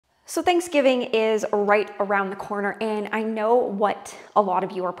So Thanksgiving is right around the corner, and I know what a lot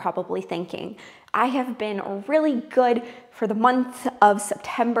of you are probably thinking. I have been really good for the month of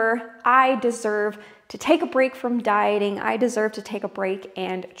September. I deserve to take a break from dieting. I deserve to take a break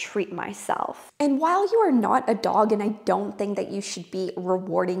and treat myself. And while you are not a dog, and I don't think that you should be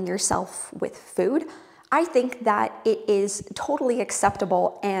rewarding yourself with food, I think that it is totally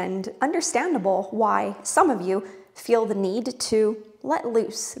acceptable and understandable why some of you feel the need to let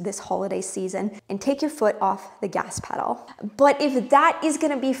loose this holiday season and take your foot off the gas pedal. But if that is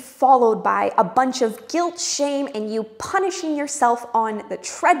gonna be followed by a bunch of guilt, shame, and you punishing yourself on the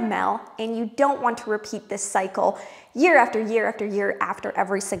treadmill, and you don't want to repeat this cycle year after year after year after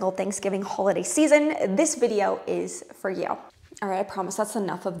every single Thanksgiving holiday season, this video is for you. All right, I promise that's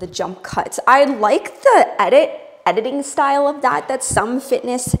enough of the jump cuts. I like the editing style of that some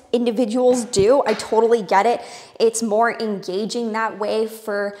fitness individuals do. I totally get it. It's more engaging that way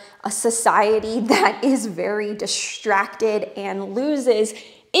for a society that is very distracted and loses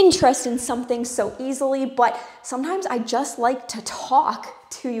interest in something so easily. But sometimes I just like to talk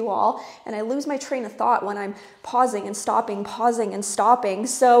to you all, and I lose my train of thought when I'm pausing and stopping, pausing and stopping.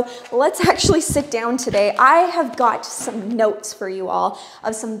 So let's actually sit down today. I have got some notes for you all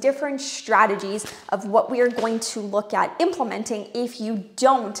of some different strategies of what we are going to look at implementing if you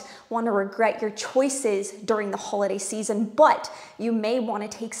don't want to regret your choices during the holiday season, but you may want to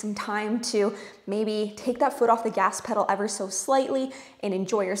take some time to maybe take that foot off the gas pedal ever so slightly and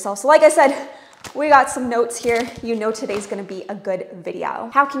enjoy yourself. So like I said, we got some notes here. You know today's gonna be a good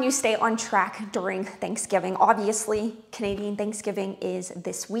video. How can you stay on track during Thanksgiving? Obviously, Canadian Thanksgiving is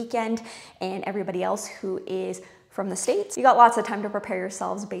this weekend, and everybody else who is from the States, you got lots of time to prepare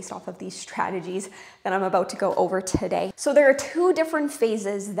yourselves based off of these strategies that I'm about to go over today. So there are two different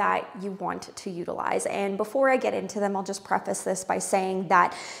phases that you want to utilize. And before I get into them, I'll just preface this by saying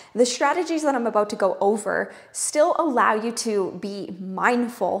that the strategies that I'm about to go over still allow you to be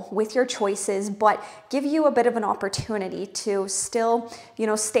mindful with your choices, but give you a bit of an opportunity to still,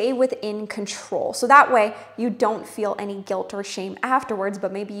 stay within control. So that way you don't feel any guilt or shame afterwards,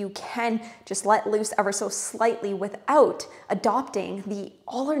 but maybe you can just let loose ever so slightly without adopting the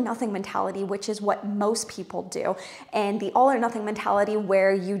all or nothing mentality, which is what most people do. And the all or nothing mentality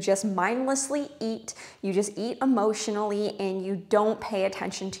where you just mindlessly eat, you just eat emotionally, and you don't pay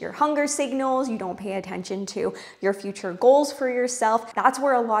attention to your hunger signals, you don't pay attention to your future goals for yourself. That's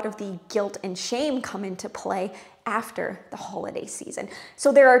where a lot of the guilt and shame come into play after the holiday season.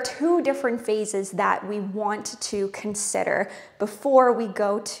 So there are two different phases that we want to consider before we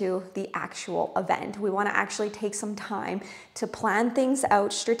go to the actual event. We want to actually take some time to plan things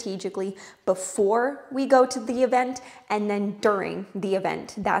out strategically before we go to the event, and then during the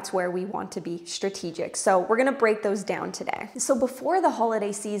event, that's where we want to be strategic. So we're going to break those down today. So before the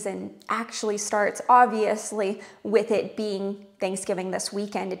holiday season actually starts, obviously with it being Thanksgiving this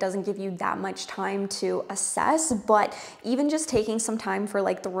weekend, it doesn't give you that much time to assess, but even just taking some time for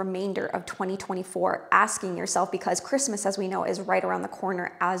like the remainder of 2024, asking yourself, because Christmas, as we know, is right around the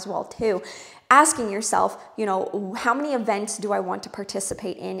corner as well too, asking yourself, how many events do I want to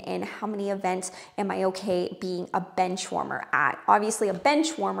participate in, and how many events am I okay being a bench warmer at? Obviously, a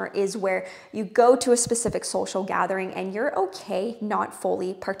bench warmer is where you go to a specific social gathering and you're okay not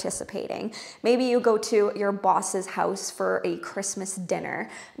fully participating. Maybe you go to your boss's house for a Christmas dinner.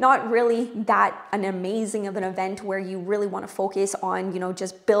 Not really that an amazing of an event where you really want to focus on,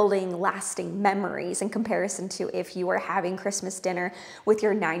 just building lasting memories in comparison to if you were having Christmas dinner with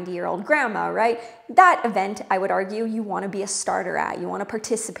your 90-year-old grandma, right? That event, I would argue, you want to be a starter at, you want to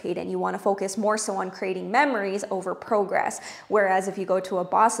participate in, you want to focus more so on creating memories over progress. Whereas if you go to a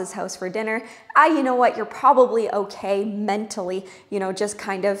boss's house for dinner, you know what, you're probably okay mentally, just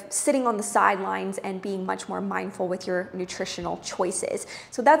kind of sitting on the sidelines and being much more mindful with your nutritional choices.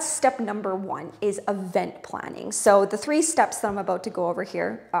 So that's step number one, is event planning. So the 3 steps that I'm about to go over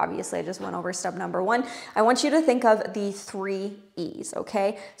here, obviously I just went over step number 1. I want you to think of the 3 E's,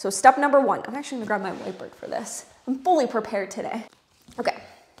 okay? So step number 1, I'm actually gonna grab my whiteboard for this. I'm fully prepared today. Okay,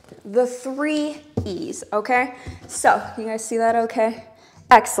 the 3 E's, okay? So you guys see that okay?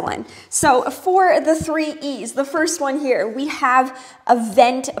 Excellent. So for the 3 E's, the first one here, we have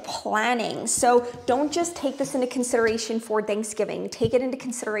event planning. So don't just take this into consideration for Thanksgiving. Take it into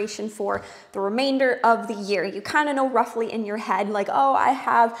consideration for the remainder of the year. You kind of know roughly in your head, like, oh, I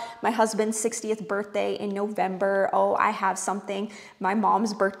have my husband's 60th birthday in November. Oh, I have something, my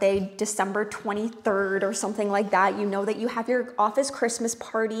mom's birthday, December 23rd or something like that. You know that you have your office Christmas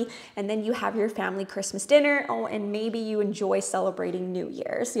party, and then you have your family Christmas dinner. Oh, and maybe you enjoy celebrating New Year.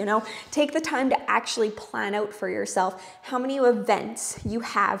 Year's, you know? Take the time to actually plan out for yourself how many events you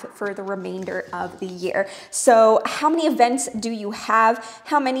have for the remainder of the year. So how many events do you have?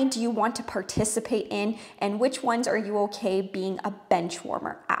 How many do you want to participate in? And which ones are you okay being a bench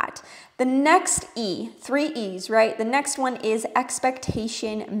warmer at? The next E, 3 E's, right? The next one is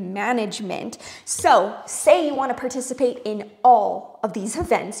expectation management. So say you want to participate in all of these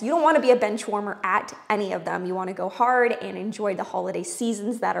events. You don't want to be a bench warmer at any of them. You want to go hard and enjoy the holiday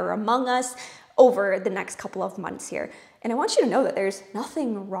seasons that are among us over the next couple of months here. And I want you to know that there's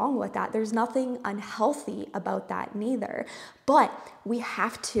nothing wrong with that. There's nothing unhealthy about that neither. But we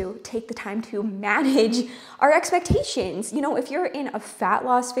have to take the time to manage our expectations. You know, if you're in a fat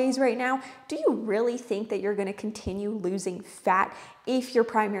loss phase right now, do you really think that you're going to continue losing fat if your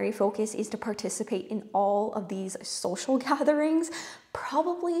primary focus is to participate in all of these social gatherings?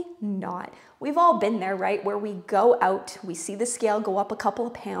 Probably not. We've all been there, right? Where we go out, we see the scale go up a couple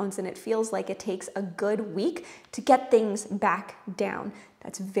of pounds, and it feels like it takes a good week to get things back down.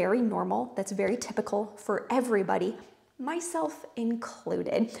 That's very normal. That's very typical for everybody, myself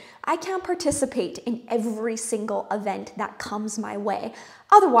included. I can't participate in every single event that comes my way.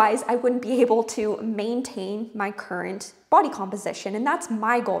 Otherwise, I wouldn't be able to maintain my current body composition. And that's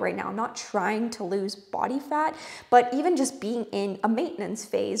my goal right now. I'm not trying to lose body fat, but even just being in a maintenance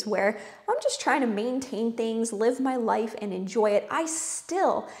phase where I'm just trying to maintain things, live my life and enjoy it, I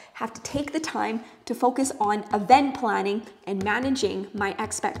still have to take the time to focus on event planning and managing my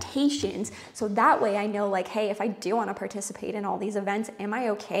expectations. So that way I know, like, hey, if I do want to participate in all these events, am I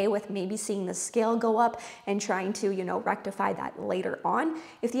okay with maybe seeing the scale go up and trying to, you know, rectify that later on?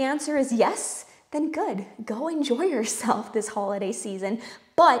 If the answer is yes, then good. Go enjoy yourself this holiday season,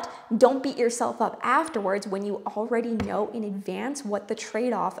 but don't beat yourself up afterwards when you already know in advance what the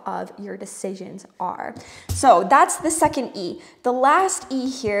trade-off of your decisions are. So that's the second E. The last E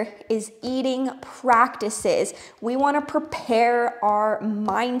here is eating practices. We want to prepare our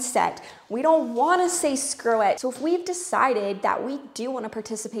mindset. We don't want to say screw it. So if we've decided that we do want to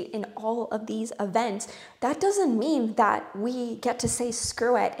participate in all of these events, that doesn't mean that we get to say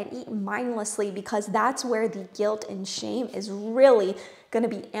screw it and eat mindlessly, because that's where the guilt and shame is really going to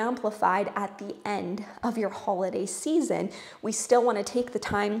be amplified at the end of your holiday season. We still want to take the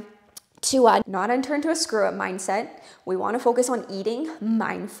time to not enter into a screw up mindset. We want to focus on eating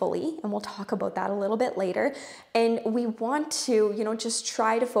mindfully, and we'll talk about that a little bit later. And we want to, you know, just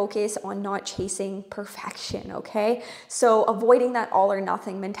try to focus on not chasing perfection, okay? So avoiding that all or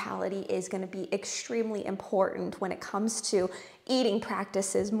nothing mentality is going to be extremely important when it comes to eating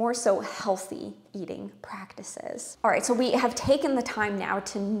practices, more so healthy eating practices. All right, so we have taken the time now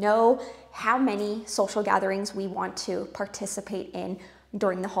to know how many social gatherings we want to participate in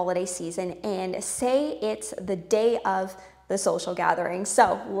during the holiday season, and say it's the day of the social gathering.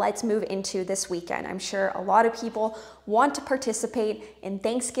 So let's move into this weekend. I'm sure a lot of people want to participate in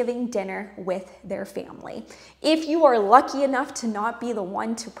Thanksgiving dinner with their family. If you are lucky enough to not be the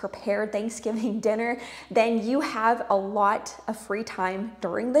one to prepare Thanksgiving dinner, then you have a lot of free time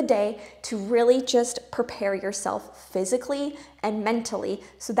during the day to really just prepare yourself physically and mentally,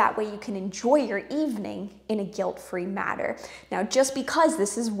 so that way you can enjoy your evening in a guilt-free manner. Now, just because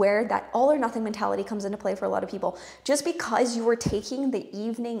this is where that all or nothing mentality comes into play for a lot of people, just because you are taking the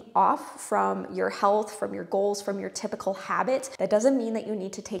evening off from your health, from your goals, from your typical habits, that doesn't mean that you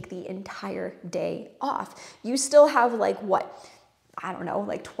need to take the entire day off. You still have like what? I don't know,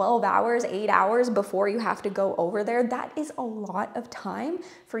 like 12 hours, 8 hours before you have to go over there. That is a lot of time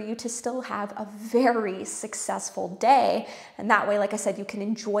for you to still have a very successful day. And that way, like I said, you can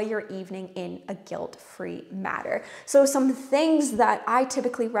enjoy your evening in a guilt-free manner. So some things that I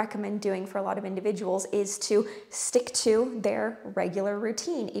typically recommend doing for a lot of individuals is to stick to their regular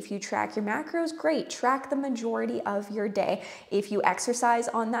routine. If you track your macros, great. Track the majority of your day. If you exercise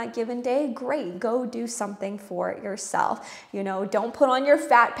on that given day, great. Go do something for yourself. You know, don't put on your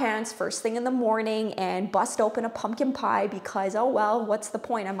fat pants first thing in the morning and bust open a pumpkin pie because, oh well, what's the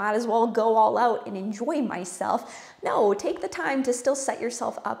point? I might as well go all out and enjoy myself. No, take the time to still set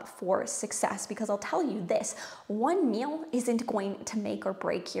yourself up for success, because I'll tell you this, one meal isn't going to make or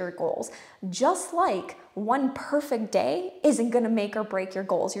break your goals. Just like one perfect day isn't going to make or break your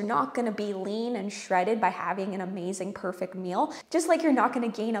goals. You're not going to be lean and shredded by having an amazing perfect meal, just like you're not going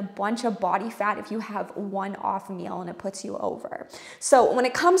to gain a bunch of body fat if you have one off meal and it puts you over. So when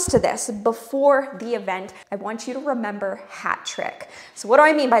it comes to this, before the event, I want you to remember hat trick. So what do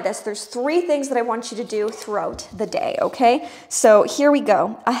I mean by this? There's 3 things that I want you to do throughout the day, okay? So here we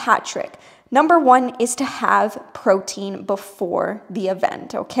go, a hat trick. Number 1 is to have protein before the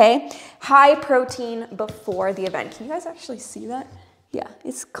event, okay? High protein before the event. Can you guys actually see that? Yeah,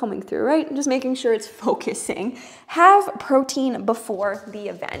 it's coming through, right? Just making sure it's focusing. Have protein before the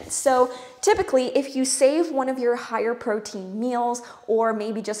event. So typically, if you save one of your higher protein meals or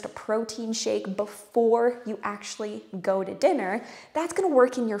maybe just a protein shake before you actually go to dinner, that's gonna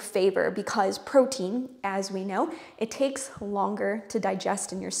work in your favor because protein, as we know, it takes longer to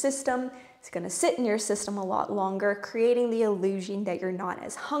digest in your system. It's gonna sit in your system a lot longer, creating the illusion that you're not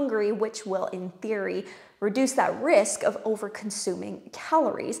as hungry, which will, in theory, reduce that risk of over-consuming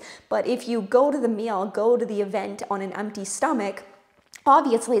calories. But if you go to the meal, go to the event on an empty stomach,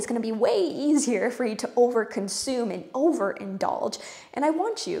 obviously it's gonna be way easier for you to over-consume and overindulge. And I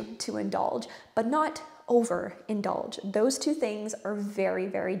want you to indulge, but not overindulge. Those two things are very,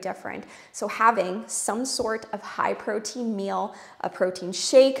 very different. So having some sort of high protein meal, a protein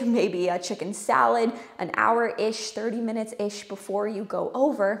shake, maybe a chicken salad, an hour-ish, 30 minutes-ish before you go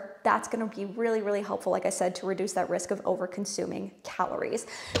over, that's gonna be really, really helpful, like I said, to reduce that risk of over-consuming calories.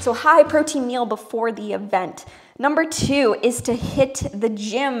 So high protein meal before the event. Number 2 is to hit the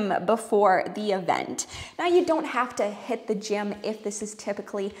gym before the event. Now, you don't have to hit the gym if this is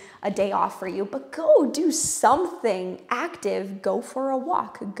typically a day off for you, but go do something active. Go for a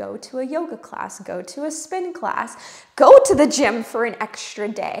walk, go to a yoga class, go to a spin class, go to the gym for an extra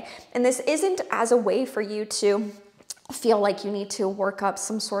day. And this isn't as a way for you to feel like you need to work up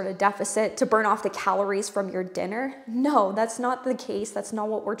some sort of deficit to burn off the calories from your dinner. No, that's not the case. That's not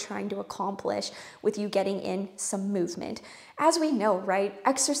what we're trying to accomplish with you getting in some movement. As we know, right,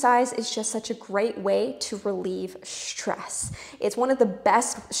 exercise is just such a great way to relieve stress. It's one of the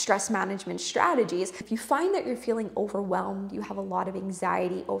best stress management strategies. If you find that you're feeling overwhelmed, you have a lot of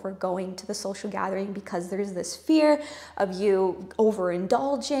anxiety over going to the social gathering because there's this fear of you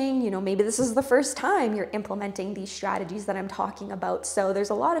overindulging, maybe this is the first time you're implementing these strategies that I'm talking about. So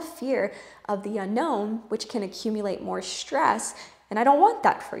there's a lot of fear of the unknown, which can accumulate more stress. And I don't want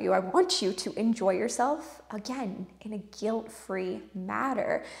that for you. I want you to enjoy yourself, again, in a guilt-free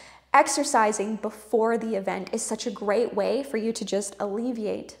manner. Exercising before the event is such a great way for you to just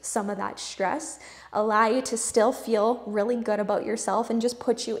alleviate some of that stress, allow you to still feel really good about yourself, and just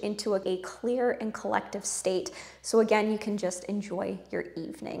put you into a clear and collective state. So again, you can just enjoy your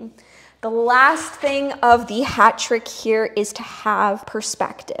evening. The last thing of the hat trick here is to have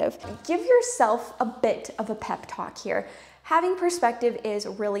perspective. Give yourself a bit of a pep talk here. Having perspective is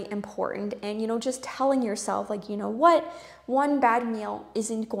really important, and just telling yourself, like, what, one bad meal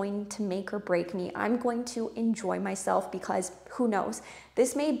isn't going to make or break me. I'm going to enjoy myself because who knows,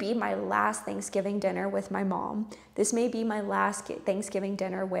 this may be my last Thanksgiving dinner with my mom. This may be my last Thanksgiving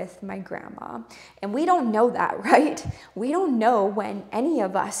dinner with my grandma. And we don't know that, right? We don't know when any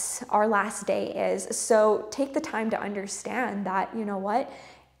of us, our last day is. So take the time to understand that, what,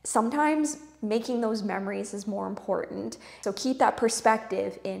 sometimes making those memories is more important. So keep that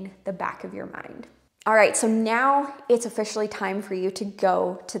perspective in the back of your mind. All right, so now it's officially time for you to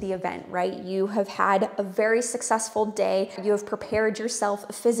go to the event, right? You have had a very successful day. You have prepared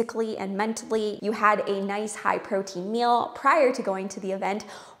yourself physically and mentally. You had a nice high protein meal prior to going to the event.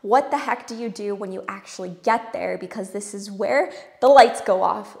 What the heck do you do when you actually get there? Because this is where the lights go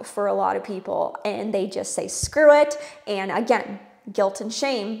off for a lot of people and they just say, screw it. And again, guilt and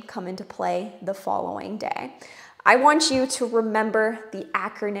shame come into play the following day. I want you to remember the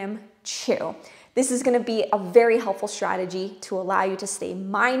acronym CHEW. This is going to be a very helpful strategy to allow you to stay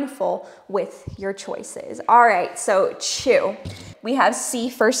mindful with your choices. All right, so CHEW. We have C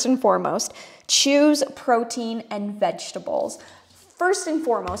first and foremost. Choose protein and vegetables. First and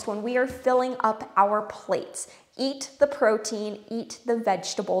foremost, when we are filling up our plates, eat the protein, eat the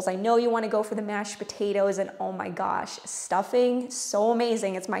vegetables. I know you want to go for the mashed potatoes and oh my gosh, stuffing, so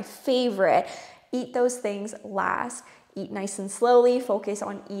amazing. It's my favorite. Eat those things last. Eat nice and slowly. Focus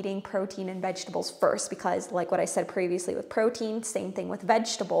on eating protein and vegetables first because like what I said previously with protein, same thing with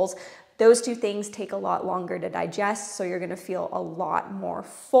vegetables. Those two things take a lot longer to digest, so you're gonna feel a lot more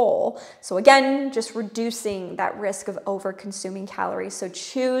full. So again, just reducing that risk of over-consuming calories. So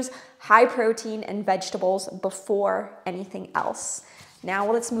choose high protein and vegetables before anything else.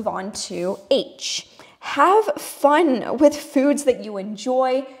 Now let's move on to H. Have fun with foods that you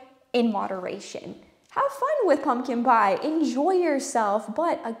enjoy in moderation. Have fun with pumpkin pie, enjoy yourself,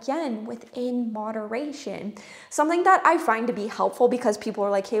 but again, within moderation. Something that I find to be helpful because people are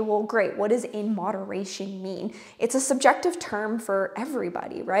like, hey, well, great, what does in moderation mean? It's a subjective term for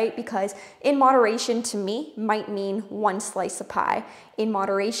everybody, right? Because in moderation to me might mean one slice of pie. in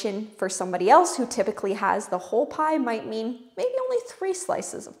moderation for somebody else who typically has the whole pie might mean maybe only 3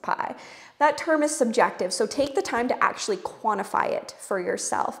 slices of pie. That term is subjective, so take the time to actually quantify it for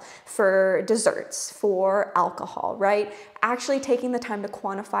yourself, for desserts, for alcohol, right? Actually taking the time to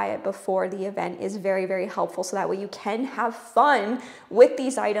quantify it before the event is very, very helpful, so that way you can have fun with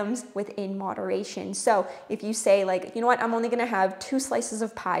these items within moderation. So if you say like, you know what, I'm only gonna have 2 slices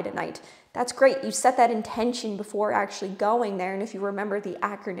of pie tonight, that's great. You set that intention before actually going there. And if you remember the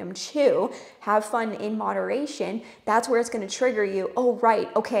acronym CHEW, have fun in moderation, that's where it's going to trigger you. Oh, right.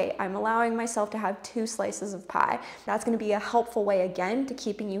 Okay. I'm allowing myself to have 2 slices of pie. That's going to be a helpful way again to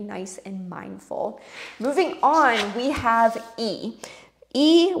keeping you nice and mindful. Moving on, we have E.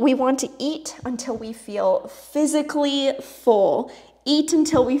 E, we want to eat until we feel physically full. Eat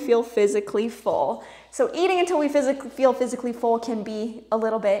until we feel physically full. So eating until we feel physically full can be a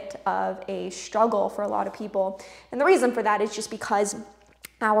little bit of a struggle for a lot of people. And the reason for that is just because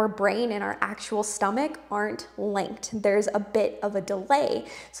our brain and our actual stomach aren't linked. There's a bit of a delay.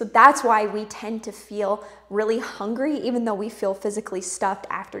 So that's why we tend to feel really hungry, even though we feel physically stuffed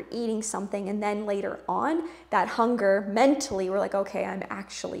after eating something. And then later on, that hunger mentally, we're like, okay, I'm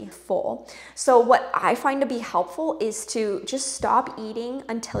actually full. So what I find to be helpful is to just stop eating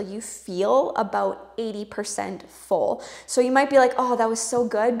until you feel about 80% full. So you might be like, oh, that was so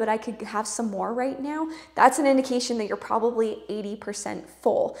good, but I could have some more right now. That's an indication that you're probably 80%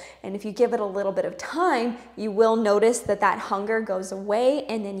 full. And if you give it a little bit of time, you will notice that that hunger goes away,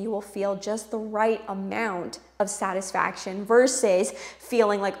 and then you will feel just the right amount of satisfaction versus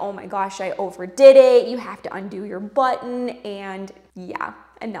feeling like, oh my gosh, I overdid it. You have to undo your button. And yeah,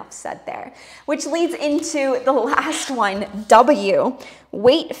 enough said there. Which leads into the last one, W.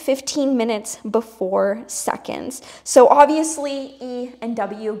 Wait 15 minutes before seconds. So obviously E and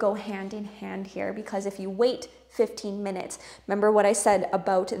W go hand in hand here, because if you wait 15 minutes. Remember what I said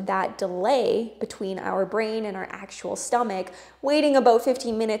about that delay between our brain and our actual stomach. Waiting about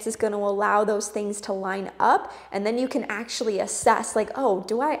 15 minutes is going to allow those things to line up, and then you can actually assess like, oh,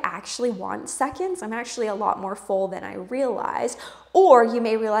 do I actually want seconds? I'm actually a lot more full than I realized. Or you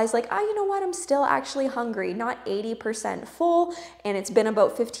may realize like, oh, you know what? I'm still actually hungry, not 80% full, and it's been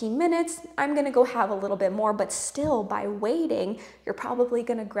about 15 minutes. I'm gonna go have a little bit more, but still by waiting, you're probably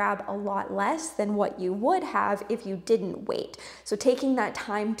gonna grab a lot less than what you would have if you didn't wait. So taking that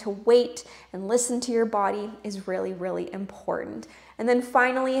time to wait and listen to your body is really, really important. And then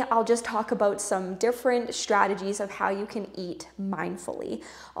finally, I'll just talk about some different strategies of how you can eat mindfully.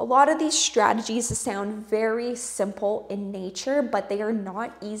 A lot of these strategies sound very simple in nature, but they are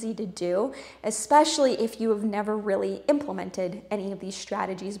not easy to do, especially if you have never really implemented any of these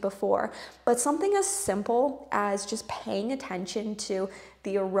strategies before. But something as simple as just paying attention to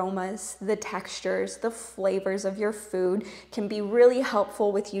the aromas, the textures, the flavors of your food can be really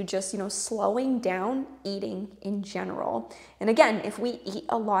helpful with you just, slowing down eating in general. And again, if we eat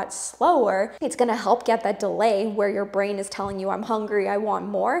a lot slower, it's gonna help get that delay where your brain is telling you, I'm hungry, I want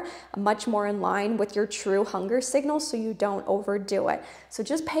more, much more in line with your true hunger signal, so you don't overdo it. So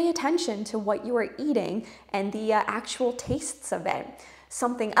just pay attention to what you are eating and the actual tastes of it.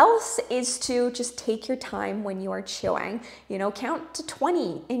 Something else is to just take your time when you are chewing. Count to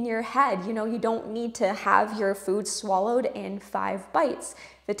 20 in your head. You don't need to have your food swallowed in 5 bites.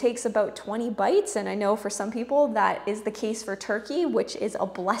 If it takes about 20 bites, and I know for some people that is the case for turkey, which is a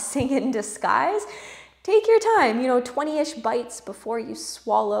blessing in disguise, take your time, 20-ish bites before you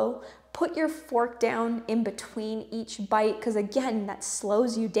swallow. Put your fork down in between each bite, because again, that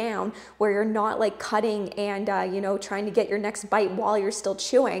slows you down where you're not like cutting and, trying to get your next bite while you're still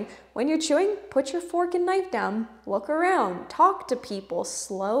chewing. When you're chewing, put your fork and knife down, look around, talk to people,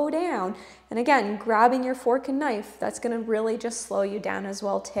 slow down. And again, grabbing your fork and knife, that's gonna really just slow you down as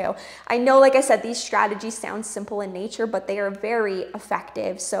well too. I know, like I said, these strategies sound simple in nature, but they are very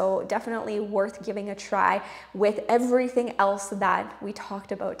effective. So definitely worth giving a try with everything else that we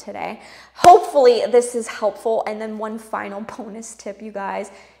talked about today. Hopefully this is helpful. And then one final bonus tip, you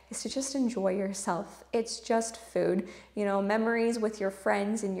guys, is to just enjoy yourself. It's just food. Memories with your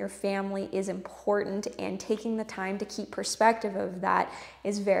friends and your family is important, and taking the time to keep perspective of that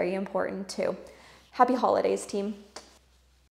is very important too. Happy holidays, team.